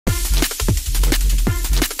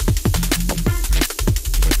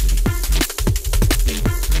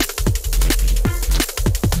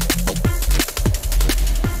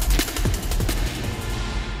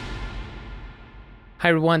Hi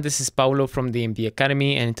everyone, this is Paulo from the MD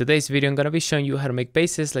Academy, and in today's video I'm going to be showing you how to make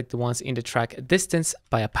basses like the ones in the track Distance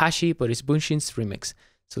by Apache, but it's BUUNSHIN's remix.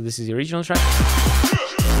 So this is the original track,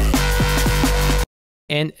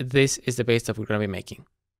 and this is the bass that we're going to be making.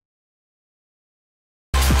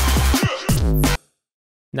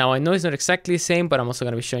 Now I know it's not exactly the same, but I'm also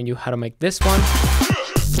going to be showing you how to make this one,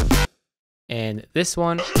 and this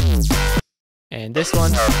one, and this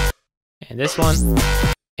one, and this one,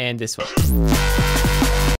 and this one.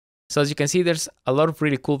 So as you can see, there's a lot of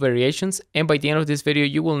really cool variations, and by the end of this video,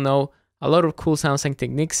 you will know a lot of cool sounds and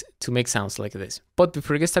techniques to make sounds like this. But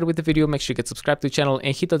before we get started with the video, make sure you get subscribed to the channel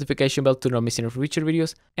and hit the notification bell to not miss any future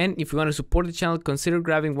videos. And if you want to support the channel, consider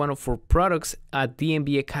grabbing one of our products at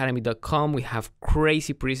dmbacademy.com. We have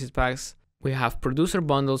crazy preset packs. We have producer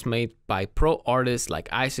bundles made by pro artists like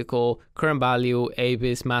Icicle, Current Value,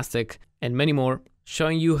 Abyss, Mastic, and many more,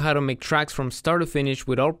 showing you how to make tracks from start to finish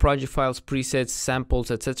with all project files, presets,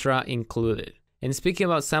 samples, etc. included. And speaking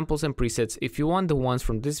about samples and presets, if you want the ones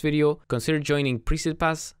from this video, consider joining Preset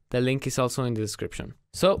Pass. The link is also in the description.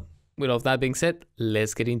 So with all that being said,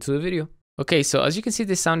 let's get into the video. Okay, so as you can see,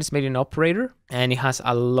 this sound is made in Operator and it has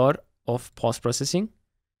a lot of post-processing.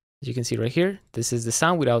 As you can see right here, this is the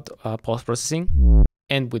sound without post-processing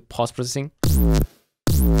and with post-processing.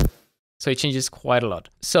 So it changes quite a lot.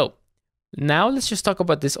 So now let's just talk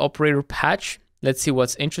about this Operator patch. Let's see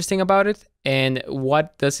what's interesting about it and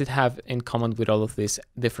what does it have in common with all of these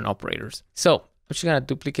different operators. So I'm just gonna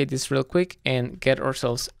duplicate this real quick and get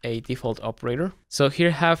ourselves a default operator. So here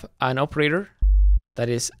I have an operator that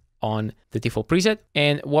is on the default preset.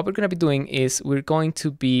 And what we're gonna be doing is we're going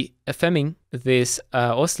to be FMing this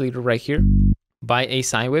oscillator right here by a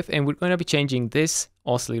sine wave, and we're gonna be changing this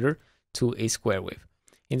oscillator to a square wave.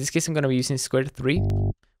 In this case, I'm gonna be using square 3,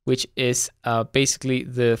 which is basically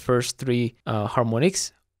the first 3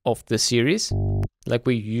 harmonics of the series, like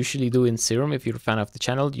we usually do in Serum. If you're a fan of the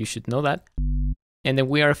channel, you should know that. And then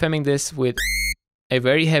we are FMing this with a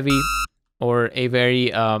very heavy or a very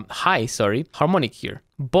high, harmonic here.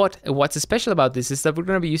 But what's special about this is that we're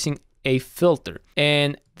gonna be using a filter.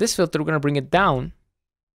 And this filter, we're gonna bring it down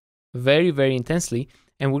very, very intensely.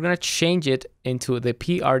 And we're gonna change it into the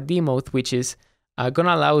PRD mode, which is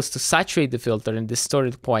gonna allow us to saturate the filter and distort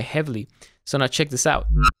it quite heavily. So now check this out.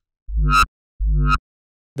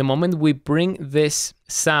 The moment we bring this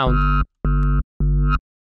sound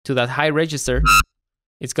to that high register,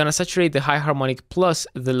 it's gonna saturate the high harmonic plus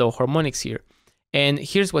the low harmonics here. And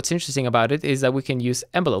here's what's interesting about it is that we can use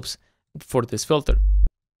envelopes for this filter.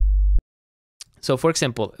 So for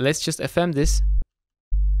example, let's just FM this.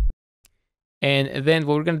 And then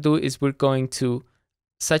what we're gonna do is we're going to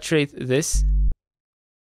saturate this,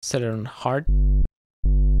 set it on hard,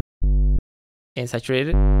 and saturate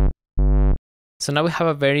it. So now we have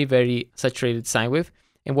a very, very saturated sine wave.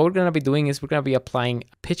 And what we're gonna be doing is we're gonna be applying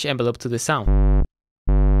a pitch envelope to the sound.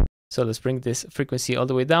 So let's bring this frequency all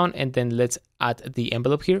the way down, and then let's add the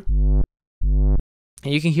envelope here. And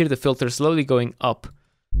you can hear the filter slowly going up.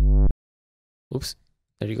 Oops,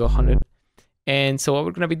 there you go, 100. And so what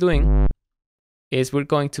we're gonna be doing is we're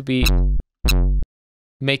going to be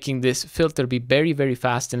making this filter be very, very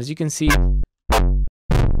fast. And as you can see,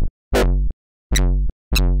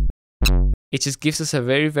 it just gives us a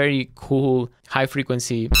very, very cool high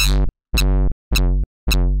frequency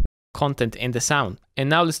content in the sound. And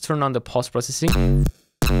now let's turn on the post-processing.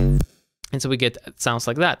 And so we get sounds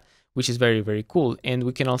like that, which is very, very cool. And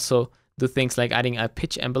we can also do things like adding a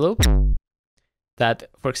pitch envelope that,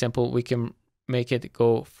 for example, we can make it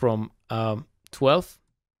go from 12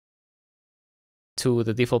 to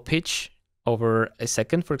the default pitch over a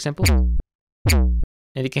second, for example. And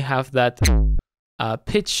you can have that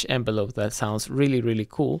pitch envelope that sounds really, really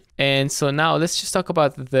cool. And so now let's just talk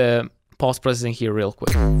about the post-processing here real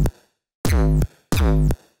quick.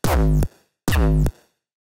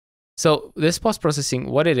 So this post-processing,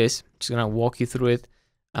 what it is, I'm just gonna walk you through it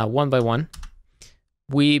one by one.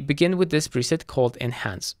 We begin with this preset called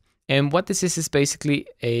Enhance. And what this is basically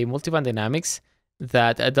a multiband dynamics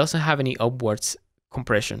that doesn't have any upwards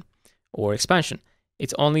compression or expansion.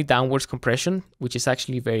 It's only downwards compression, which is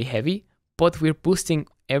actually very heavy, but we're boosting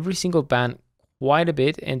every single band quite a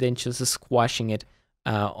bit and then just squashing it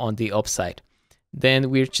on the upside. Then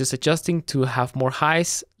we're just adjusting to have more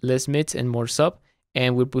highs, less mids, and more sub,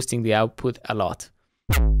 and we're boosting the output a lot.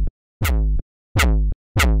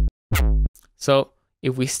 So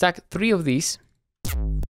if we stack 3 of these,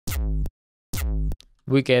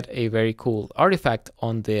 we get a very cool artifact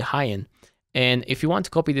on the high end. And if you want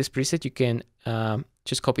to copy this preset, you can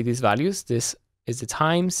just copy these values. This is the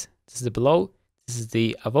times, this is the below, this is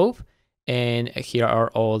the above, And here are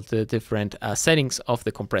all the different settings of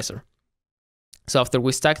the compressor. So after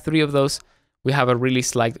we stack 3 of those, we have a really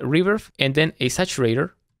slight reverb and then a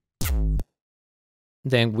saturator.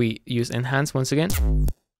 Then we use enhance once again.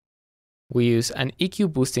 We use an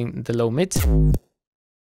EQ boosting the low mid.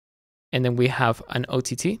 And then we have an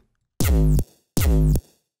OTT.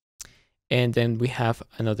 And then we have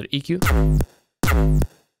another EQ.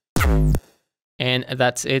 And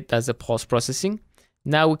that's it. That's the pulse processing.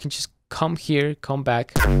 Now we can just come here, come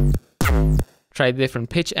back, try different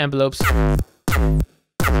pitch envelopes,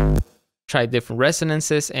 try different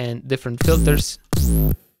resonances and different filters.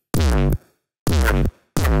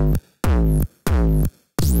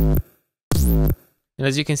 And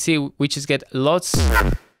as you can see, we just get lots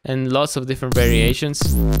and lots of different variations.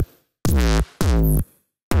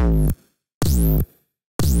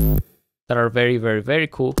 That are very, very, very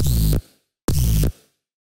cool.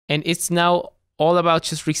 And it's now all about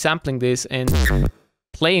just resampling this and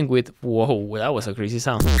playing with, whoa, that was a crazy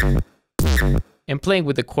sound. And playing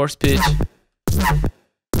with the coarse pitch.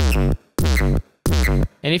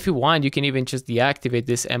 And if you want, you can even just deactivate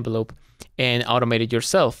this envelope and automate it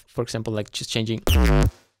yourself. For example, like just changing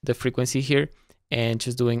the frequency here and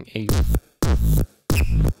just doing a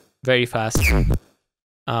very fast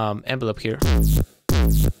envelope here.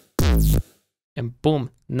 And boom,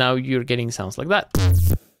 now you're getting sounds like that.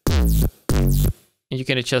 And you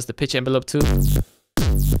can adjust the pitch envelope too.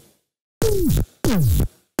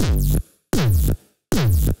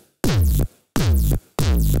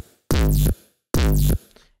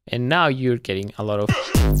 And now you're getting a lot of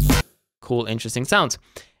cool, interesting sounds.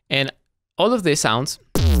 And all of these sounds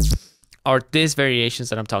are these variations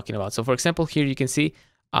that I'm talking about. So for example, here you can see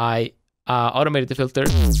I automated the filter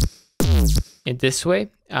in this way.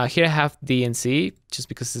 Here I have DNC, just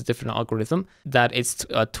because it's a different algorithm, that it's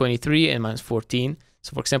 23 and minus 14.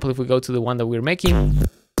 So for example, if we go to the one that we're making,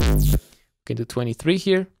 we can do 23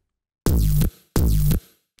 here.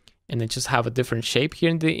 And then just have a different shape here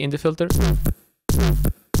in the filter.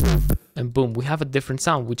 And boom, we have a different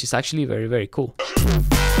sound, which is actually very, very cool.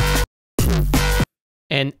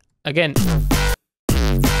 And again,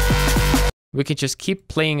 we can just keep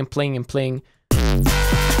playing and playing and playing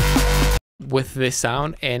with this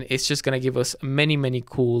sound, and it's just gonna give us many, many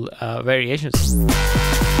cool variations.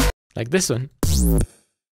 Like this one.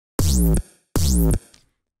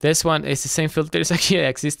 This one is the same filter. It's actually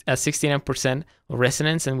exists at 69% of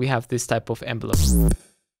resonance, and we have this type of envelope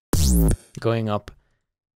going up.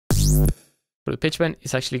 For the pitch bend,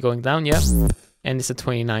 it's actually going down, yeah, and it's at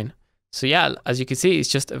 29. So yeah, as you can see, it's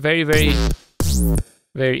just a very, very,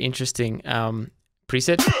 very interesting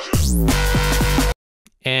preset.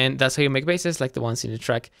 And that's how you make basses like the ones in the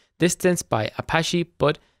track Distance by Apache,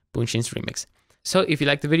 but BUUNSHIN's remix. So if you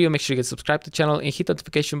like the video, make sure you get subscribed to the channel and hit the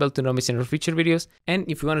notification bell to not miss any of our future videos. And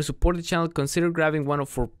if you want to support the channel, consider grabbing one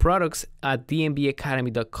of our products at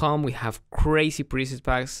dnbacademy.com. We have crazy preset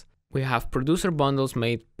packs. We have producer bundles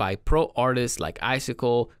made by pro artists like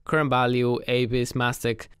Icicle, Current Value, Abyss,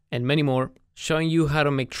 Mastic, and many more, showing you how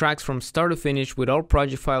to make tracks from start to finish with all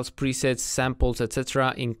project files, presets, samples,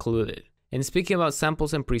 etc. included. And speaking about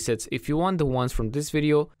samples and presets, if you want the ones from this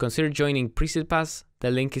video, consider joining Preset Pass. The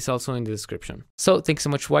link is also in the description. So thanks so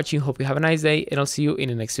much for watching, hope you have a nice day, and I'll see you in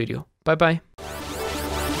the next video. Bye bye.